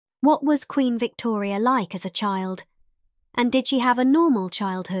What was Queen Victoria like as a child? And did she have a normal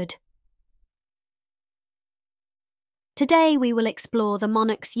childhood? Today we will explore the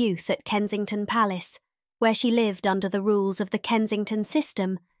monarch's youth at Kensington Palace, where she lived under the rules of the Kensington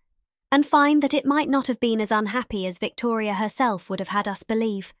System, and find that it might not have been as unhappy as Victoria herself would have had us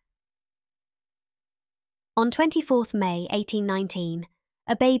believe. On 24th May 1819,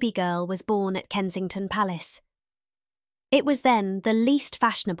 a baby girl was born at Kensington Palace. It was then the least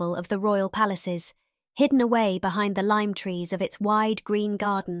fashionable of the royal palaces, hidden away behind the lime trees of its wide green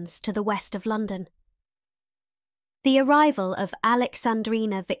gardens to the west of London. The arrival of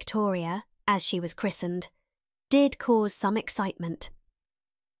Alexandrina Victoria, as she was christened, did cause some excitement.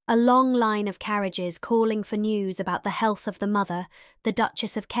 A long line of carriages calling for news about the health of the mother, the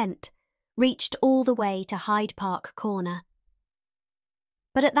Duchess of Kent, reached all the way to Hyde Park Corner.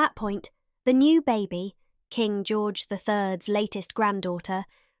 But at that point, the new baby, King George III's latest granddaughter,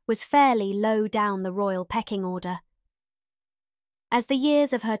 was fairly low down the royal pecking order. As the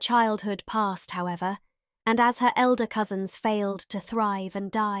years of her childhood passed, however, and as her elder cousins failed to thrive and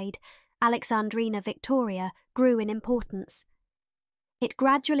died, Alexandrina Victoria grew in importance. It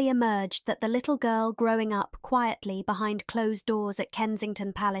gradually emerged that the little girl growing up quietly behind closed doors at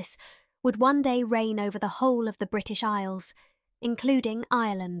Kensington Palace would one day reign over the whole of the British Isles, including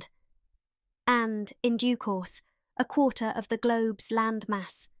Ireland, and, in due course, a quarter of the globe's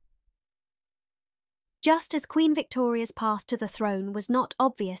landmass. Just as Queen Victoria's path to the throne was not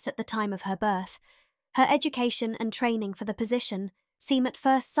obvious at the time of her birth, her education and training for the position seem at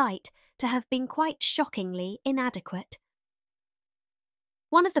first sight to have been quite shockingly inadequate.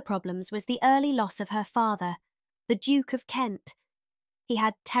 One of the problems was the early loss of her father, the Duke of Kent. He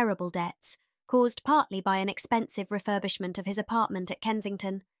had terrible debts, caused partly by an expensive refurbishment of his apartment at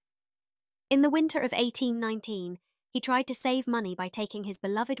Kensington. In the winter of 1819, he tried to save money by taking his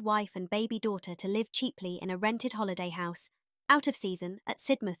beloved wife and baby daughter to live cheaply in a rented holiday house, out of season, at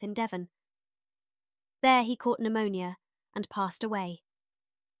Sidmouth in Devon. There he caught pneumonia and passed away.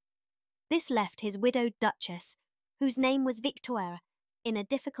 This left his widowed duchess, whose name was Victoire, in a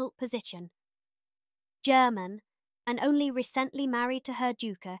difficult position. German, and only recently married to her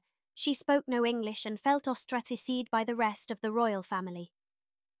duca, she spoke no English and felt ostracized by the rest of the royal family.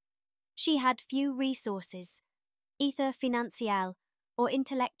 She had few resources, either financial or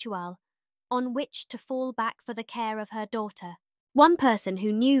intellectual, on which to fall back for the care of her daughter. One person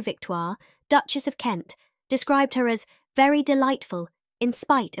who knew Victoire, Duchess of Kent, described her as very delightful in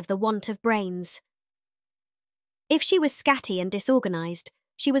spite of the want of brains. If she was scatty and disorganised,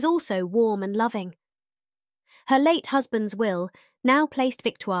 she was also warm and loving. Her late husband's will now placed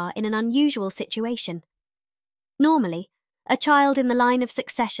Victoire in an unusual situation. Normally, a child in the line of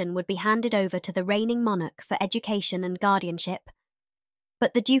succession would be handed over to the reigning monarch for education and guardianship.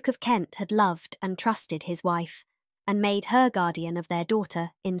 But the Duke of Kent had loved and trusted his wife, and made her guardian of their daughter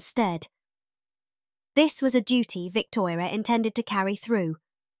instead. This was a duty Victoria intended to carry through.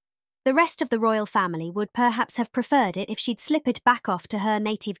 The rest of the royal family would perhaps have preferred it if she'd slipped back off to her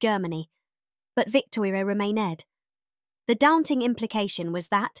native Germany, but Victoria remained. The daunting implication was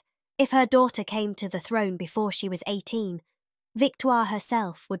that, if her daughter came to the throne before she was 18, Victoire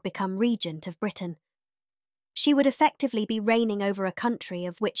herself would become regent of Britain. She would effectively be reigning over a country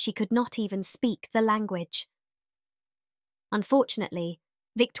of which she could not even speak the language. Unfortunately,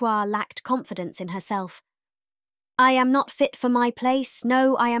 Victoire lacked confidence in herself. "I am not fit for my place,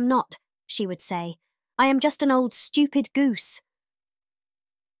 no, I am not," she would say. "I am just an old stupid goose."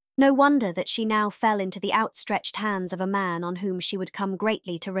 No wonder that she now fell into the outstretched hands of a man on whom she would come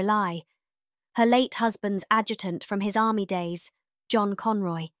greatly to rely. Her late husband's adjutant from his army days, John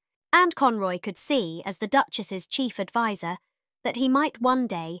Conroy. And Conroy could see, as the Duchess's chief adviser, that he might one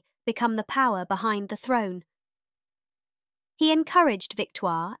day become the power behind the throne. He encouraged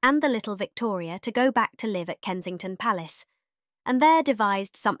Victoire and the little Victoria to go back to live at Kensington Palace, and there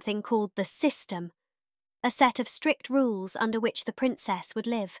devised something called the System, a set of strict rules under which the princess would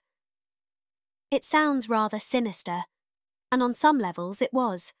live. It sounds rather sinister, and on some levels it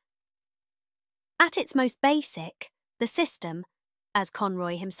was. At its most basic, the System, as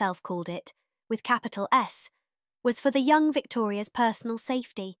Conroy himself called it, with capital S, was for the young Victoria's personal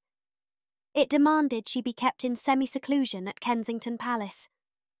safety. It demanded she be kept in semi-seclusion at Kensington Palace.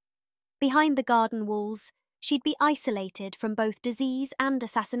 Behind the garden walls, she'd be isolated from both disease and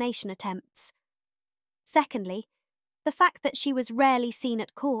assassination attempts. Secondly, the fact that she was rarely seen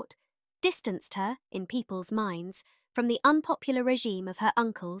at court distanced her, in people's minds, from the unpopular regime of her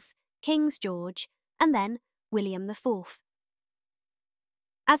uncles, Kings George and then William IV.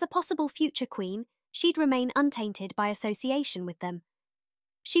 As a possible future queen, she'd remain untainted by association with them.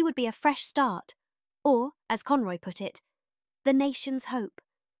 She would be a fresh start, or, as Conroy put it, the nation's hope.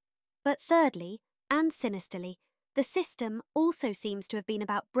 But thirdly, and sinisterly, the system also seems to have been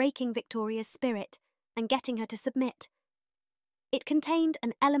about breaking Victoria's spirit and getting her to submit. It contained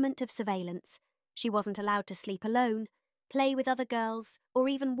an element of surveillance. She wasn't allowed to sleep alone, play with other girls, or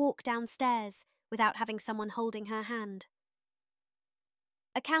even walk downstairs without having someone holding her hand.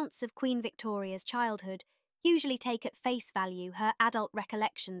 Accounts of Queen Victoria's childhood usually take at face value her adult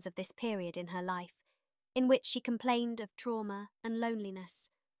recollections of this period in her life, in which she complained of trauma and loneliness.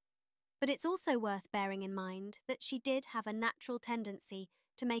 But it's also worth bearing in mind that she did have a natural tendency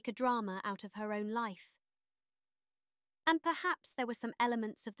to make a drama out of her own life. And perhaps there were some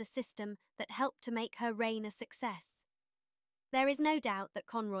elements of the system that helped to make her reign a success. There is no doubt that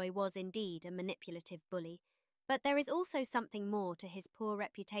Conroy was indeed a manipulative bully, but there is also something more to his poor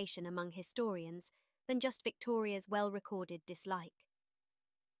reputation among historians than just Victoria's well-recorded dislike.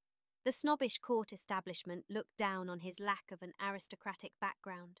 The snobbish court establishment looked down on his lack of an aristocratic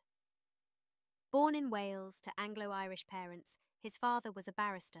background. Born in Wales to Anglo-Irish parents, his father was a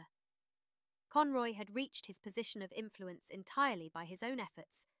barrister. Conroy had reached his position of influence entirely by his own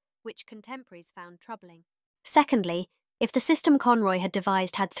efforts, which contemporaries found troubling. Secondly, if the system Conroy had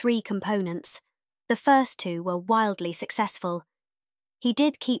devised had three components, the first two were wildly successful. He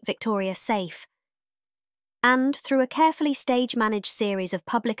did keep Victoria safe, and through a carefully stage-managed series of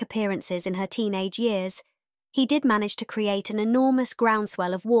public appearances in her teenage years, he did manage to create an enormous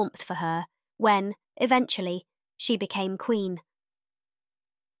groundswell of warmth for her when, eventually, she became queen.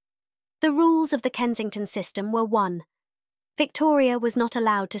 The rules of the Kensington System were 1. Victoria was not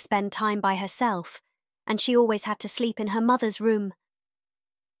allowed to spend time by herself, and she always had to sleep in her mother's room.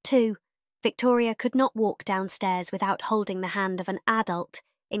 2. Victoria could not walk downstairs without holding the hand of an adult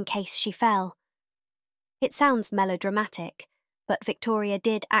in case she fell. It sounds melodramatic, but Victoria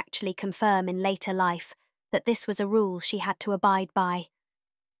did actually confirm in later life that this was a rule she had to abide by.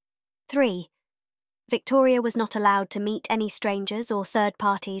 3. Victoria was not allowed to meet any strangers or third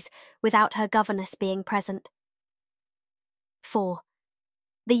parties without her governess being present. 4.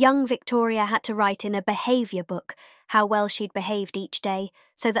 The young Victoria had to write in a behaviour book how well she'd behaved each day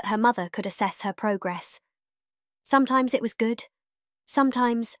so that her mother could assess her progress. Sometimes it was good,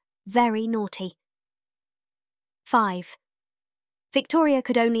 sometimes very naughty. 5. Victoria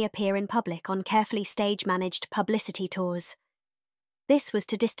could only appear in public on carefully stage-managed publicity tours. This was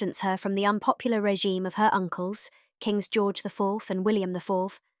to distance her from the unpopular regime of her uncles, Kings George IV and William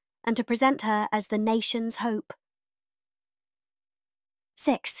IV, and to present her as the nation's hope.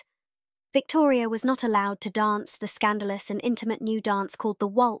 6. Victoria was not allowed to dance the scandalous and intimate new dance called the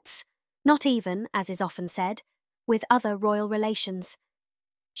waltz, not even, as is often said, with other royal relations.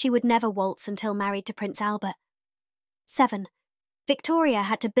 She would never waltz until married to Prince Albert. 7. Victoria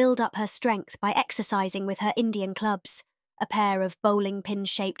had to build up her strength by exercising with her Indian clubs, a pair of bowling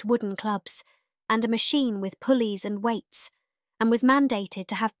pin-shaped wooden clubs, and a machine with pulleys and weights, and was mandated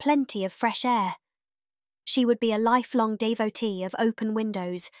to have plenty of fresh air. She would be a lifelong devotee of open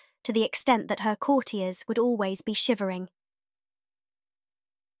windows to the extent that her courtiers would always be shivering.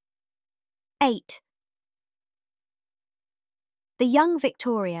 8. The young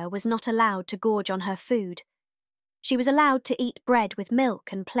Victoria was not allowed to gorge on her food. She was allowed to eat bread with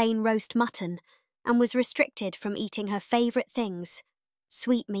milk and plain roast mutton, and was restricted from eating her favourite things,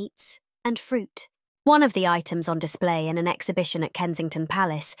 sweetmeats and fruit. One of the items on display in an exhibition at Kensington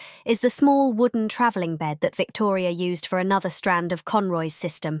Palace is the small wooden travelling bed that Victoria used for another strand of Conroy's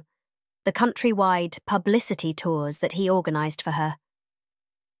system, the countrywide publicity tours that he organised for her.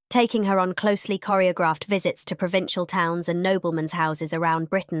 Taking her on closely choreographed visits to provincial towns and noblemen's houses around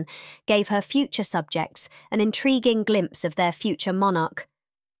Britain gave her future subjects an intriguing glimpse of their future monarch.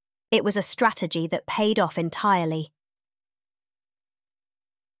 It was a strategy that paid off entirely.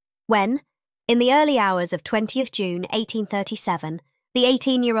 When, in the early hours of 20th June 1837, the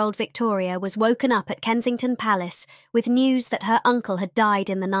 18-year-old Victoria was woken up at Kensington Palace with news that her uncle had died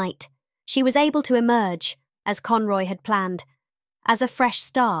in the night, she was able to emerge, as Conroy had planned, as a fresh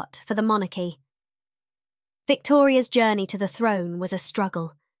start for the monarchy. Victoria's journey to the throne was a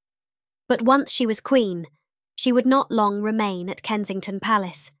struggle. But once she was queen, she would not long remain at Kensington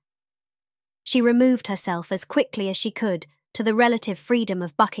Palace. She removed herself as quickly as she could to the relative freedom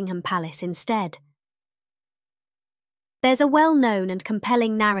of Buckingham Palace instead. There's a well-known and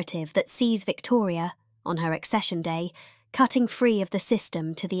compelling narrative that sees Victoria, on her accession day, cutting free of the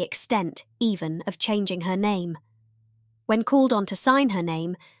system to the extent, even, of changing her name. When called on to sign her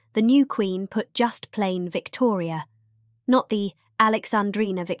name, the new queen put just plain Victoria, not the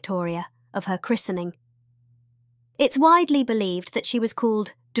Alexandrina Victoria of her christening. It's widely believed that she was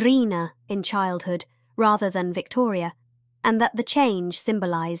called Drina in childhood rather than Victoria, and that the change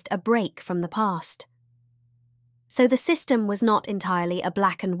symbolised a break from the past. So the system was not entirely a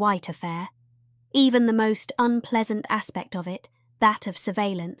black and white affair. Even the most unpleasant aspect of it, that of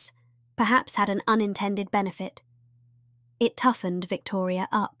surveillance, perhaps had an unintended benefit. It toughened Victoria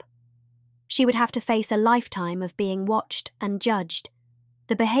up. She would have to face a lifetime of being watched and judged.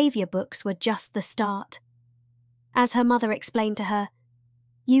 The behaviour books were just the start. As her mother explained to her,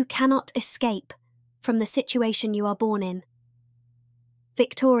 "You cannot escape from the situation you are born in."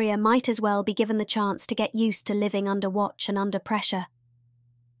 Victoria might as well be given the chance to get used to living under watch and under pressure.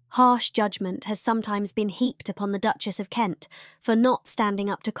 Harsh judgment has sometimes been heaped upon the Duchess of Kent for not standing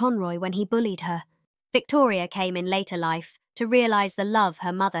up to Conroy when he bullied her. Victoria came in later life to realise the love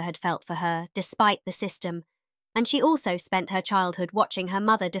her mother had felt for her despite the system, and she also spent her childhood watching her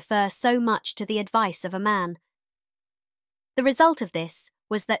mother defer so much to the advice of a man. The result of this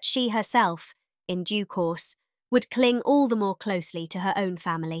was that she herself, in due course, would cling all the more closely to her own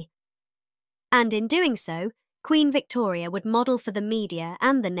family. And in doing so, Queen Victoria would model for the media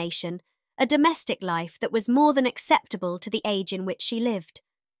and the nation a domestic life that was more than acceptable to the age in which she lived.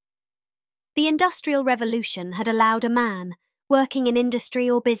 The Industrial Revolution had allowed a man, working in industry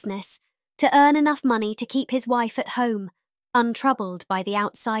or business, to earn enough money to keep his wife at home, untroubled by the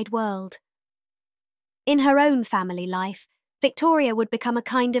outside world. In her own family life, Victoria would become a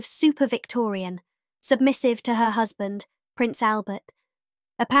kind of super-Victorian, submissive to her husband, Prince Albert,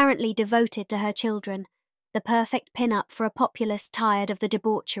 apparently devoted to her children, the perfect pin-up for a populace tired of the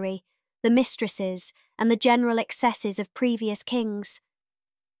debauchery, the mistresses, and the general excesses of previous kings.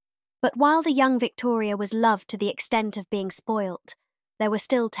 But while the young Victoria was loved to the extent of being spoilt, there were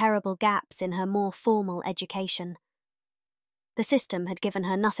still terrible gaps in her more formal education. The system had given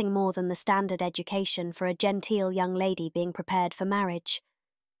her nothing more than the standard education for a genteel young lady being prepared for marriage.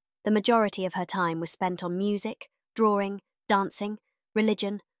 The majority of her time was spent on music, drawing, dancing,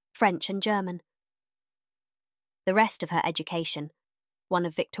 religion, French and German. The rest of her education, one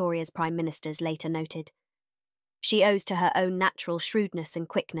of Victoria's prime ministers later noted, she owes to her own natural shrewdness and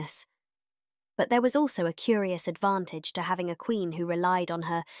quickness. But there was also a curious advantage to having a queen who relied on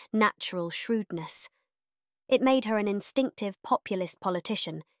her natural shrewdness. It made her an instinctive populist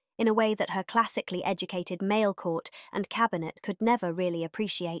politician in a way that her classically educated male court and cabinet could never really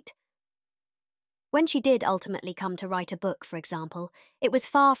appreciate. When she did ultimately come to write a book, for example, it was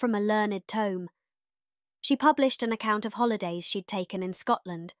far from a learned tome. She published an account of holidays she'd taken in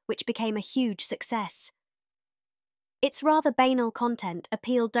Scotland, which became a huge success. Its rather banal content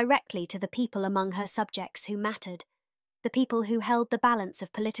appealed directly to the people among her subjects who mattered, the people who held the balance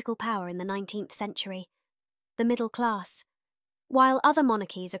of political power in the 19th century, the middle class. While other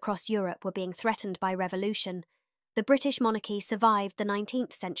monarchies across Europe were being threatened by revolution, the British monarchy survived the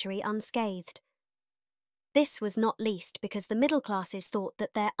 19th century unscathed. This was not least because the middle classes thought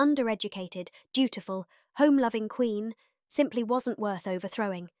that their undereducated, dutiful, home-loving queen simply wasn't worth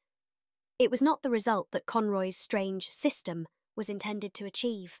overthrowing. It was not the result that Conroy's strange system was intended to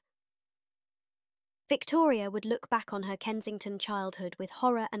achieve. Victoria would look back on her Kensington childhood with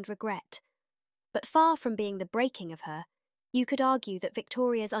horror and regret, but far from being the breaking of her, you could argue that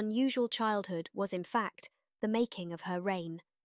Victoria's unusual childhood was in fact the making of her reign.